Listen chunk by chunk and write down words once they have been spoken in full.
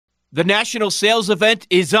The national sales event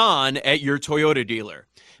is on at your Toyota dealer,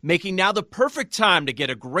 making now the perfect time to get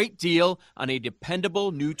a great deal on a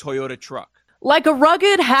dependable new Toyota truck. Like a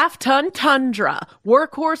rugged half-ton Tundra,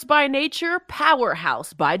 workhorse by nature,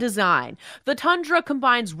 powerhouse by design. The Tundra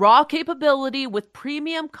combines raw capability with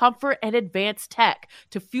premium comfort and advanced tech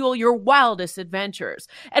to fuel your wildest adventures.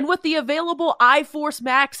 And with the available iForce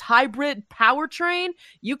Max hybrid powertrain,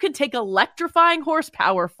 you can take electrifying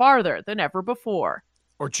horsepower farther than ever before.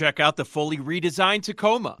 Or check out the fully redesigned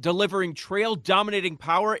Tacoma, delivering trail-dominating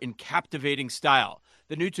power in captivating style.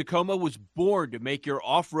 The new Tacoma was born to make your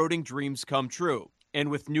off-roading dreams come true.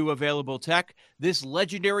 And with new available tech, this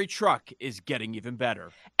legendary truck is getting even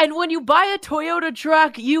better. And when you buy a Toyota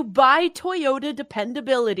truck, you buy Toyota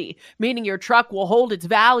dependability, meaning your truck will hold its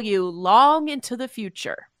value long into the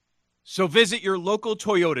future. So visit your local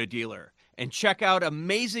Toyota dealer and check out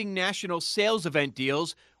amazing national sales event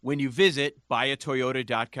deals when you visit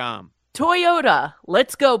buyatoyota.com. Toyota,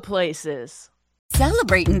 let's go places.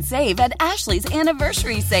 Celebrate and save at Ashley's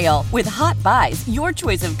Anniversary Sale. With Hot Buys, your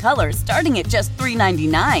choice of colors starting at just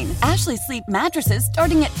 $3.99. Ashley Sleep mattresses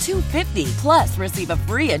starting at $2.50. Plus, receive a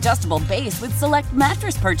free adjustable base with select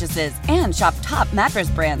mattress purchases. And shop top mattress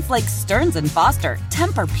brands like Stearns & Foster,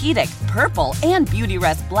 Tempur-Pedic, Purple, and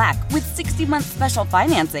Beautyrest Black with 60-month special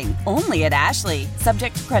financing. Only at Ashley.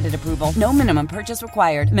 Subject to credit approval. No minimum purchase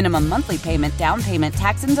required. Minimum monthly payment, down payment,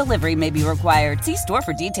 tax, and delivery may be required. See store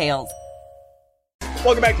for details.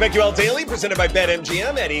 Welcome back to BetQL Daily, presented by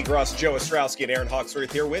BetMGM. Eddie Gross, Joe Ostrowski, and Aaron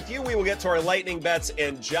Hawksworth here with you. We will get to our lightning bets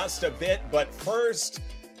in just a bit, but first,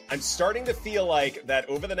 I'm starting to feel like that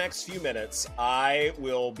over the next few minutes, I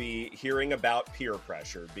will be hearing about peer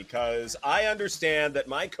pressure, because I understand that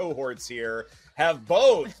my cohorts here have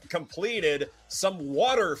both completed some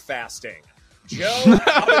water fasting. Joe,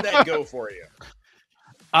 how did that go for you?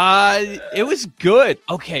 It was good.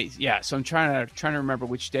 Okay, yeah, so I'm trying to remember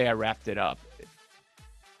which day I wrapped it up.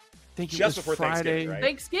 I think just it was before Friday. Thanksgiving, right?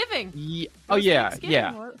 Thanksgiving. Oh,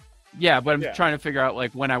 yeah. But I'm Yeah. trying to figure out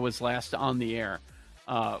like when I was last on the air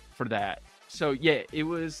for that. So yeah, it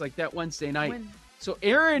was like that Wednesday night. So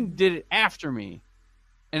Aaron did it after me,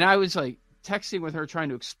 and I was like texting with her trying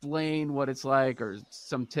to explain what it's like or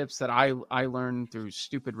some tips that I learned through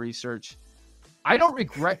stupid research. I don't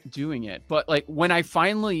regret doing it, but like when I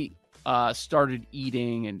finally started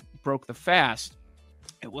eating and broke the fast,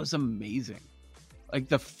 it was amazing. Like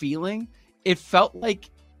the feeling, it felt like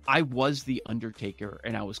I was the Undertaker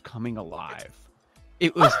and I was coming alive.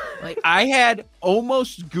 It was like I had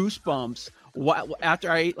almost goosebumps after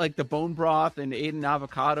I ate like the bone broth and ate an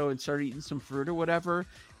avocado and started eating some fruit or whatever.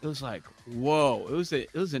 It was like, whoa,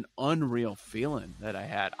 it was an unreal feeling that I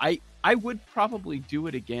had. I would probably do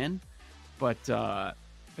it again, but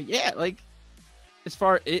yeah, like as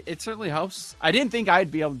far it certainly helps. I didn't think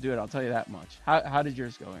I'd be able to do it. I'll tell you that much. How did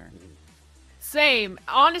yours go, Aaron? Same.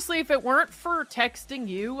 Honestly, if it weren't for texting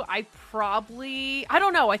you, I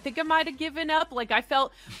don't know. I think I might have given up. Like, I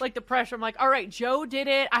felt like the pressure. I'm like, all right, Joe did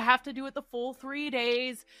it. I have to do it the full 3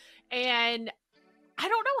 days. And I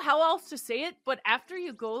don't know how else to say it, but after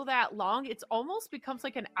you go that long, it's almost becomes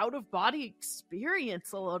like an out-of-body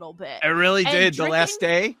experience a little bit. It really did. The last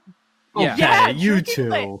day? Yeah, Yeah, you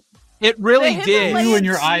drinking too. It really The did. Himalayan You and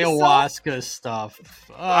your sea salt. ayahuasca stuff.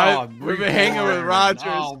 We've been hanging with Rogers.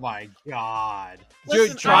 Oh my God. Dude,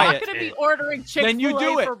 Listen, try I'm it. not going to be ordering Chick-fil-A Then you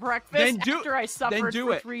do it. for breakfast after I suffered do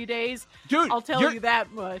for it. 3 days. Dude, I'll tell you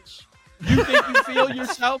that much. You think you feel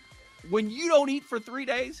yourself when you don't eat for 3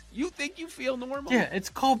 days? You think you feel normal? Yeah, it's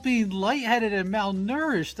called being lightheaded and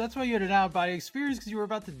malnourished. That's why you had an out-of-body experience, because you were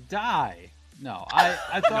about to die. No,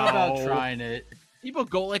 I thought about trying it. People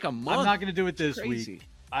go like a month. I'm not going to do it this Crazy. week.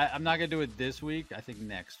 I'm not going to do it this week. I think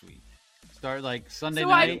next week. Start like Sunday So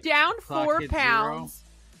night. I'm down clock 4 hit pounds.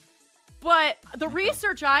 But the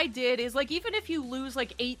research I did is like, even if you lose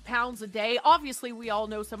like 8 pounds a day, obviously we all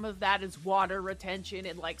know some of that is water retention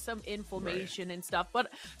and like some inflammation and stuff.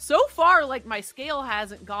 But so far, like my scale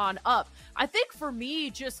hasn't gone up. I think for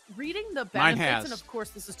me, just reading the Mine benefits, has. and of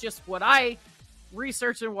course, this is just what I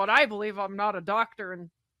research and what I believe. I'm not a doctor, and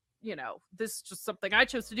you know, this is just something I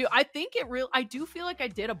chose to do. I think I do feel like I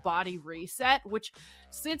did a body reset, which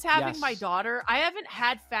since having my daughter, I haven't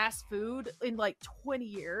had fast food in like 20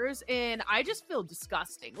 years, and I just feel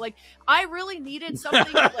disgusting. Like I really needed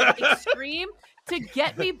something like extreme to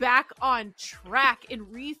get me back on track and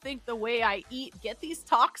rethink the way I eat, get these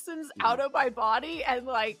toxins out of my body and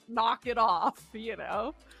like knock it off, you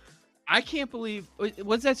know? I can't believe,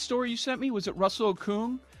 was that story you sent me? Was it Russell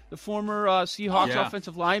Okung? The former Seahawks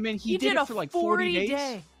offensive lineman, he did it for like 40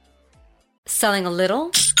 days. Selling a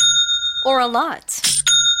little or a lot?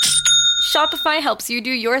 Shopify helps you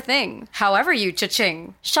do your thing, however you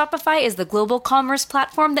cha-ching. Shopify is the global commerce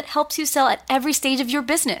platform that helps you sell at every stage of your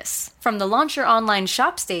business. From the launch your online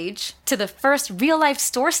shop stage, to the first real-life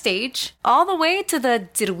store stage, all the way to the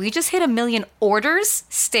did we just hit 1 million orders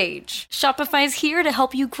stage. Shopify's here to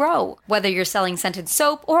help you grow. Whether you're selling scented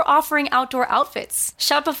soap or offering outdoor outfits,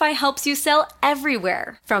 Shopify helps you sell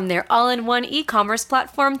everywhere. From their all-in-one e-commerce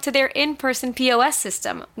platform to their in-person POS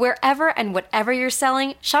system, wherever and whatever you're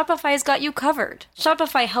selling, Shopify's got you covered.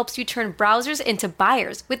 Shopify helps you turn browsers into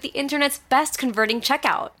buyers with the internet's best converting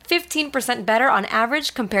checkout. 15% better on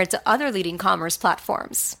average compared to other leading commerce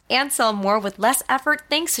platforms. And sell more with less effort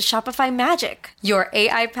thanks to Shopify Magic, your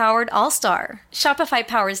AI-powered all-star. Shopify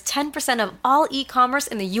powers 10% of all e-commerce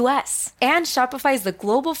in the US. And Shopify is the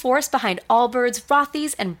global force behind Allbirds,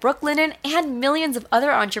 Rothy's, and Brooklinen, and millions of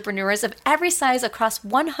other entrepreneurs of every size across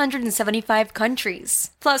 175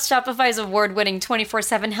 countries. Plus, Shopify's award-winning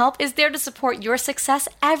 24/7 help is there to support your success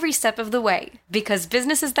every step of the way. Because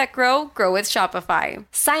businesses that grow, grow with Shopify.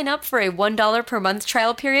 Sign up for a $1 per month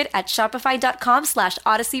trial period at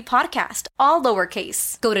shopify.com/Odyssey Podcast, all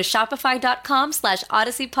lowercase. Go to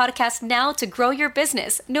shopify.com/Odyssey Podcast now to grow your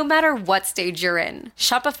business, no matter what stage you're in.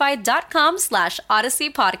 Shopify.com/Odyssey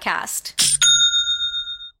Podcast.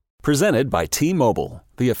 Presented by T-Mobile,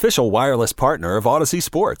 the official wireless partner of Odyssey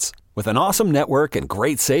Sports. With an awesome network and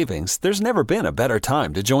great savings, there's never been a better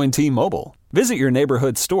time to join T-Mobile. Visit your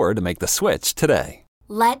neighborhood store to make the switch today.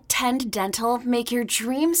 Let Tend Dental make your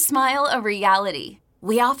dream smile a reality.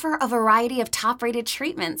 We offer a variety of top-rated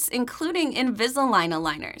treatments, including Invisalign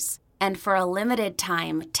aligners. And for a limited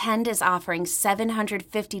time, Tend is offering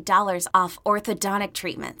 $750 off orthodontic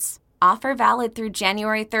treatments. Offer valid through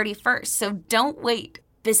January 31st, so don't wait.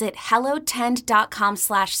 Visit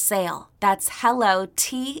hellotend.com/sale. That's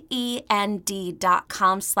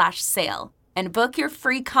hellotend.com/sale. And book your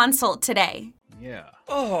free consult today. Yeah.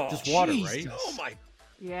 Oh, just water, geez. right? Oh my.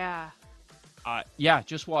 Yeah. Yeah,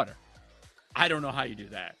 just water. I don't know how you do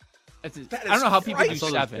that. I That don't know how people do I saw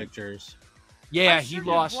those 7. pictures. Yeah, I'm he sure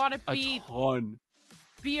you'd lost wanna a be- ton.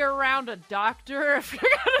 Be around a doctor if you're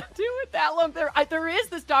gonna do it that long. There is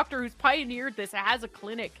this doctor who's pioneered this. It has a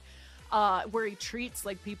clinic where he treats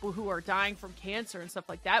like people who are dying from cancer and stuff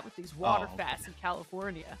like that with these water fasts in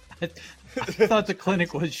California. I thought the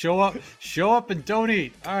clinic was show up and don't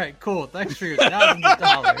eat. All right, cool. Thanks for your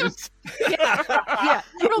 $1,000. Yeah,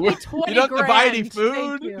 it'll be 20 You don't have to buy any grand.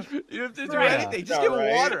 food. Thank you. You don't have to do Right. anything. Just Yeah, give him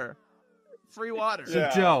right. water. Free water. So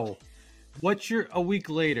Joe, what's your a week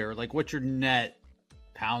later? Like, what's your net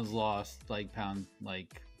pounds lost? Like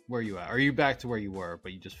where you at? Are you back to where you were,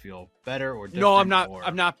 but you just feel better or different? No, I'm not. or-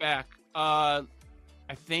 I'm not back. I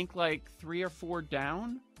think like 3 or 4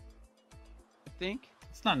 down. I think.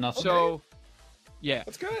 It's not nothing. So, yeah,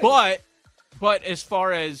 That's good. But as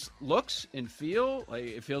far as looks and feel, like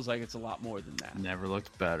it feels like it's a lot more than that. Never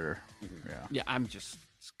looked better. Yeah. Yeah, I'm just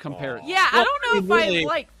comparing. Yeah, Well, I don't know if really, I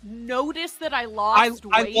like noticed that I lost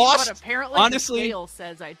I weight, lost- but apparently honestly- the scale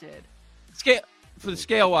says I did.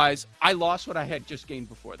 scale wise, I lost what I had just gained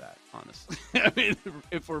before that. Honestly, I mean,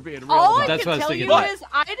 if we're being real, All I That's can what I was tell thinking. you But- is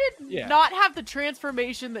I did Yeah. not have the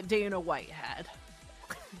transformation that Dana White had.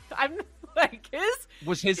 I'm like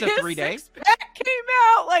was his a his 3-day? six-pack came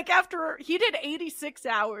out like after he did 86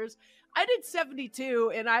 hours. I did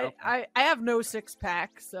 72, and I have no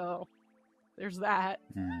 6-pack, so there's that.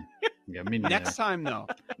 Yeah, me neither. Next time, though.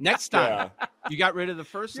 Next time, you got rid of the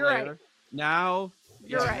first You're layer. right. Now,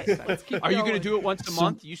 You're right. Let's keep Are you going to going. do it once a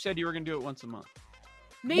month? You said you were going to do it once a month.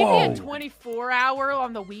 Maybe Whoa. a 24-hour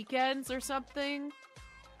on the weekends or something.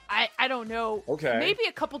 I don't know. Okay. Maybe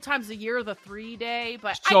a couple times a year, the 3-day,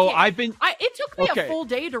 but So I I've been. it took me Okay. a full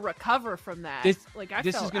day to recover from that. This I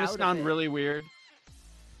this fell is going to out of sound it. really weird.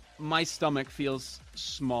 My stomach feels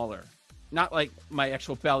smaller, not like my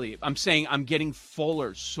actual belly. I'm saying I'm getting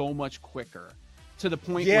fuller so much quicker, to the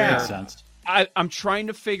point Yeah. Makes where sense. I'm trying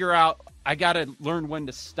to figure out. I got to learn when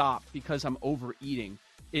to stop because I'm overeating.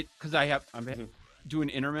 Because I'm doing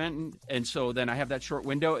intermittent, and so then I have that short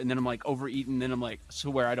window, and then I'm like overeating, and then I'm like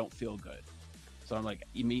where I don't feel good. So I'm like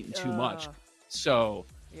I'm eating too much. So,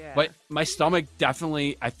 Yeah. but my stomach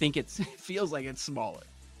definitely, I think it feels like it's smaller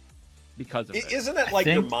because of it. Isn't that like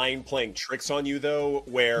your mind playing tricks on you, though,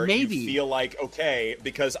 where Maybe. you feel like, okay,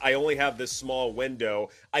 because I only have this small window,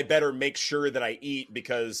 I better make sure that I eat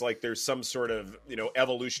because, like, there's some sort of,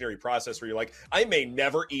 evolutionary process where you're like, I may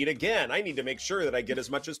never eat again. I need to make sure that I get as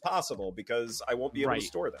much as possible because I won't be able to Right.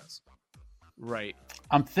 store this. Right.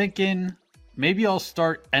 I'm thinking maybe I'll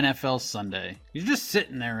start NFL Sunday. You're just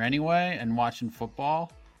sitting there anyway and watching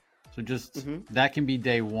football. So just that can be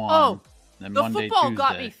day one. Oh, then the Monday, football Tuesday.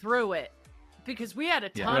 got me through it. because we had a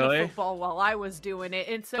ton of football while I was doing it,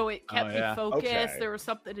 and so it kept me focused. Okay. There was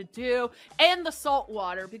something to do, and the salt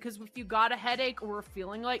water, because if you got a headache or were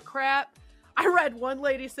feeling like crap, I read one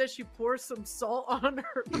lady says she pours some salt on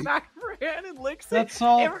her back of her hand and licks it. That's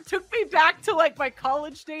salt. It took me back to like my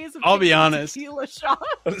college days of I'll be honest. tequila shot.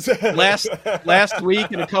 last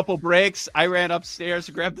week in a couple breaks, I ran upstairs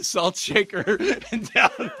to grab the salt shaker and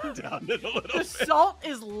down it a little bit. Salt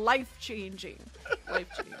is life changing.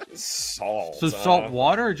 Salt. So salt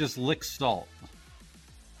water or just lick salt?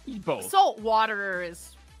 Both. Salt water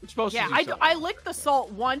is. You're supposed to do I licked the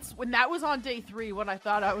salt once when that was on day 3 when I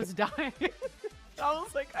thought I was dying. I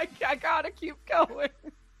was like, I gotta keep going.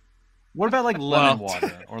 What about like lemon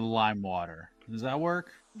water or lime water? Does that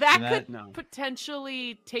work? That could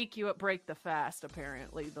potentially take you at break the fast,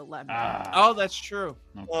 apparently, the lemon. Oh, that's true.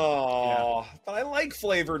 Oh, but I like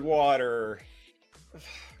flavored water.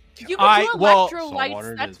 You can do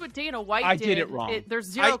electrolytes. That's what Dana White did. I did it wrong. There's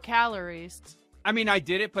 0 calories. I mean, I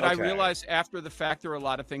did it, but I Okay. realized after the fact there were a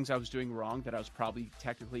lot of things I was doing wrong that I was probably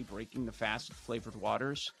technically breaking the fast with flavored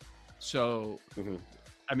waters. So,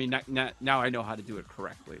 I mean, now I know how to do it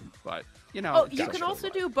correctly. But, you know. You can also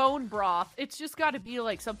do bone broth. It's just got to be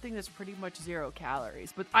like something that's pretty much 0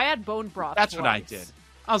 calories. But I had bone broth That's twice. what I did.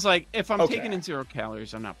 I was like, if I'm taking in 0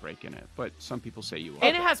 calories, I'm not breaking it. But some people say you are.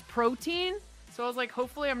 And it has protein. So I was like,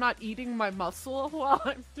 hopefully I'm not eating my muscle while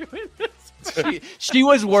I'm doing this. she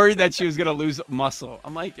was worried that she was going to lose muscle.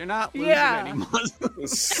 I'm like, you're not losing any muscle.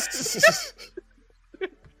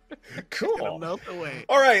 Cool. Melt away.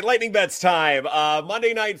 All right, lightning bets time.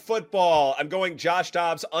 Monday Night Football. I'm going Josh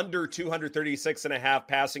Dobbs under 236.5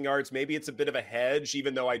 passing yards. Maybe it's a bit of a hedge,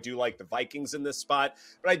 even though I do like the Vikings in this spot.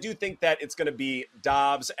 But I do think that it's going to be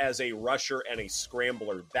Dobbs as a rusher and a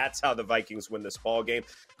scrambler. That's how the Vikings win this ball game.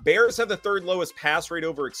 Bears have the 3rd lowest pass rate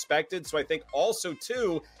over expected. So I think also,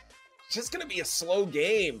 too, just going to be a slow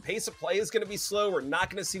game. Pace of play is going to be slow. We're not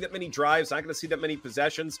going to see that many drives, not going to see that many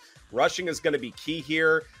possessions. Rushing is going to be key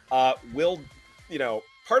here. Part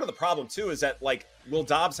of the problem too is that, like, will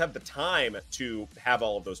Dobbs have the time to have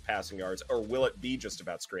all of those passing yards, or will it be just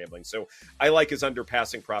about scrambling? So I like his under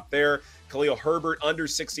passing prop there. Khalil Herbert under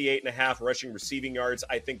 68.5 rushing receiving yards.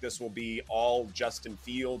 I think this will be all Justin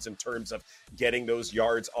Fields in terms of getting those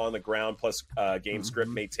yards on the ground, plus game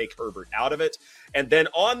script may take Herbert out of it. And then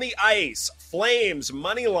on the ice, Flames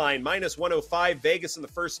money line minus 105, Vegas in the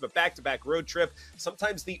first of a back-to-back road trip.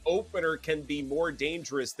 Sometimes the opener can be more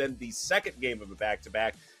dangerous than the second game of a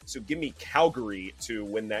back-to-back. So give me Calgary to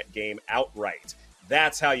win that game outright.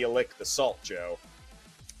 That's how you lick the salt, Joe.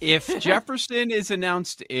 If Jefferson is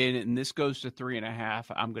announced in and this goes to 3.5,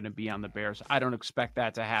 I'm going to be on the Bears. I don't expect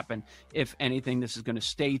that to happen. If anything, this is going to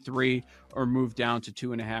stay 3 or move down to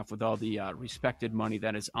 2.5 with all the respected money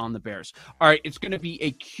that is on the Bears. All right, it's going to be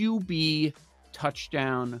a QB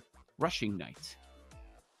touchdown rushing night.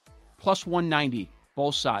 Plus 190,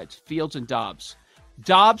 both sides, Fields and Dobbs.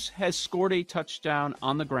 Dobbs has scored a touchdown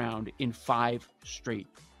on the ground in 5 straight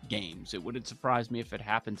games. It wouldn't surprise me if it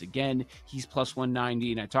happens again. He's plus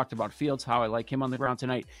 190, and I talked about Fields, how I like him on the ground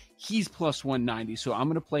tonight. He's plus 190, so I'm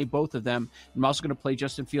going to play both of them. I'm also going to play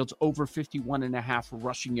Justin Fields over 51.5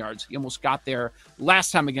 rushing yards. He almost got there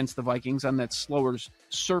last time against the Vikings on that slower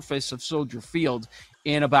surface of Soldier Field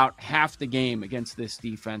in about half the game against this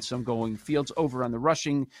defense. So I'm going Fields over on the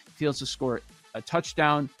rushing, Fields to score a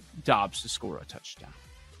touchdown, Dobbs to score a touchdown.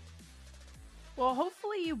 Well,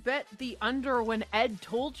 hopefully you bet the under when Ed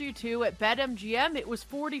told you to at BetMGM. It was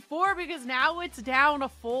 44 because now it's down a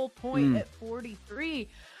full point at 43.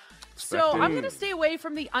 So I'm going to stay away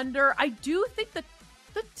from the under. I do think that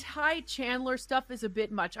the Ty Chandler stuff is a bit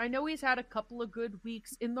much. I know he's had a couple of good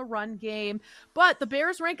weeks in the run game, but the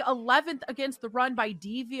Bears rank 11th against the run by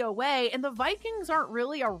DVOA, and the Vikings aren't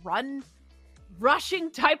really a rushing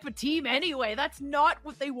type of team anyway. That's not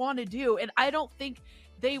what they want to do, and I don't think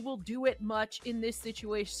they will do it much in this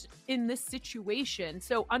situation.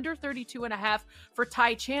 So under 32.5 for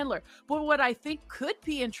Ty Chandler. But what I think could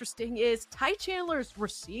be interesting is Ty Chandler's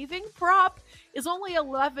receiving prop is only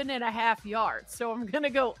 11.5 yards. So I'm going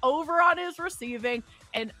to go over on his receiving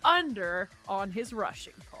and under on his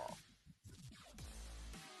rushing call.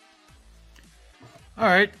 All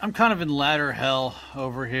right, I'm kind of in ladder hell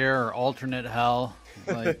over here, or alternate hell.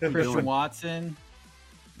 Like Christian Watson,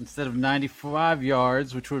 instead of 95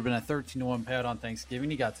 yards, which would have been a 13-1 payout on Thanksgiving,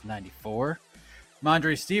 he got to 94.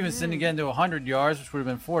 Mondre Stevenson again to 100 yards, which would have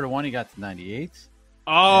been 4-1. He got to 98.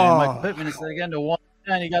 Oh, and Michael Pittman instead again to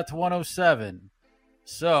 110. He got to 107.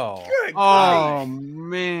 So, Good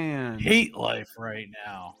man, hate life right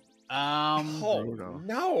now.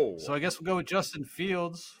 No. So I guess we'll go with Justin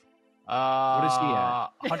Fields. What is he at?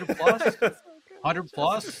 100 plus. 100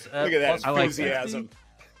 plus. Look at that plus enthusiasm.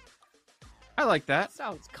 I like that.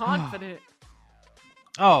 Sounds confident.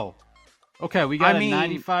 Oh, okay. We got a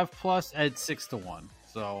 95 plus at 6-1.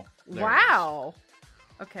 So wow.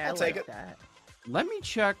 Okay, I'll take it. That. Let me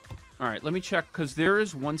check. All right, let me check because there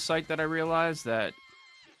is one site that I realized that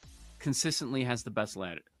consistently has the best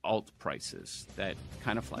alt prices that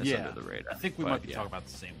kind of flies under the radar. I think we might be talking about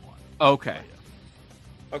the same one. Okay.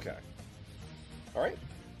 Okay. All right.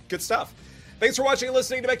 Good stuff. Thanks for watching and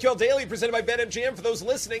listening to BetQL Daily, presented by BetMGM. For those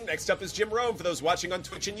listening, next up is Jim Rome. For those watching on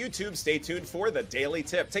Twitch and YouTube, stay tuned for the Daily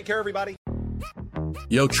Tip. Take care, everybody.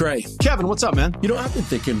 Yo, Trey. Kevin, what's up, man? You know, I've been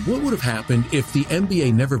thinking, what would have happened if the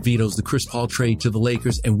NBA never vetoes the Chris Paul trade to the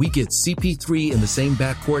Lakers and we get CP3 in the same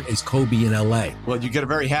backcourt as Kobe in LA? Well, you get a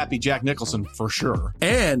very happy Jack Nicholson, for sure.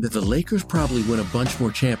 And the Lakers probably win a bunch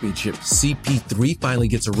more championships. CP3 finally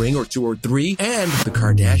gets a ring or 2 or 3, and the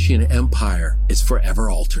Kardashian empire is forever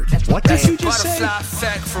altered. What did you just say?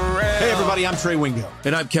 Hey, everybody, I'm Trey Wingo.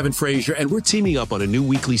 And I'm Kevin Frazier, and we're teaming up on a new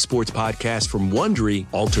weekly sports podcast from Wondery,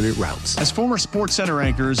 Alternate Routes. As former Sports Center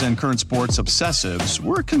anchors and current sports obsessives,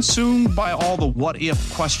 we're consumed by all the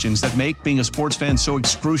what-if questions that make being a sports fan so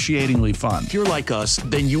excruciatingly fun. If you're like us,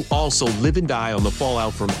 then you also live and die on the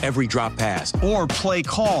fallout from every drop pass. Or play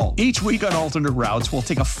call. Each week on Alternate Routes, we'll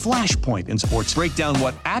take a flashpoint in sports, break down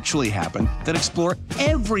what actually happened, then explore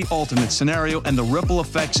every alternate scenario and the ripple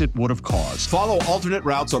effects it would have caused. Follow Alternate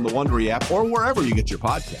Routes on the Wondery app or wherever you get your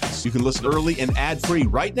podcasts. You can listen early and ad-free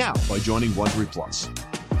right now by joining Wondery Plus.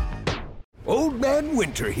 Old Man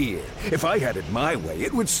Winter here. If I had it my way,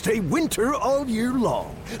 it would stay winter all year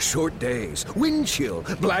long. Short days, wind chill,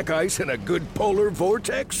 black ice, and a good polar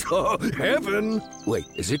vortex. Oh, heaven. Wait,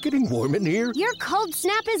 is it getting warm in here? Your cold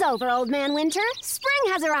snap is over, Old Man Winter.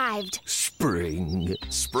 Spring has arrived. Spring.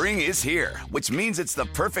 Spring is here, which means it's the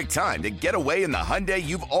perfect time to get away in the Hyundai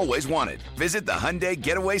you've always wanted. Visit the Hyundai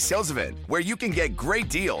Getaway Sales Event, where you can get great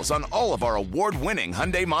deals on all of our award-winning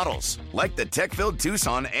Hyundai models, like the tech-filled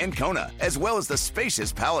Tucson and Kona, as well as the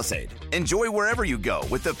spacious Palisade. Enjoy wherever you go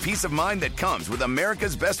with the peace of mind that comes with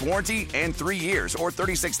America's best warranty and 3 years or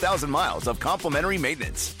 36,000 miles of complimentary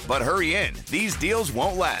maintenance. But hurry in, these deals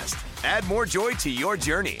won't last. Add more joy to your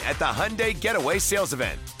journey at the Hyundai Getaway Sales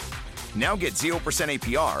Event. Now get 0%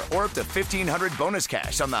 APR or up to $1,500 bonus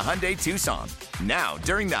cash on the Hyundai Tucson. Now,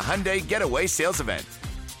 during the Hyundai Getaway Sales Event.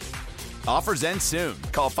 Offers end soon.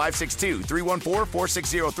 Call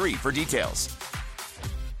 562-314-4603 for details.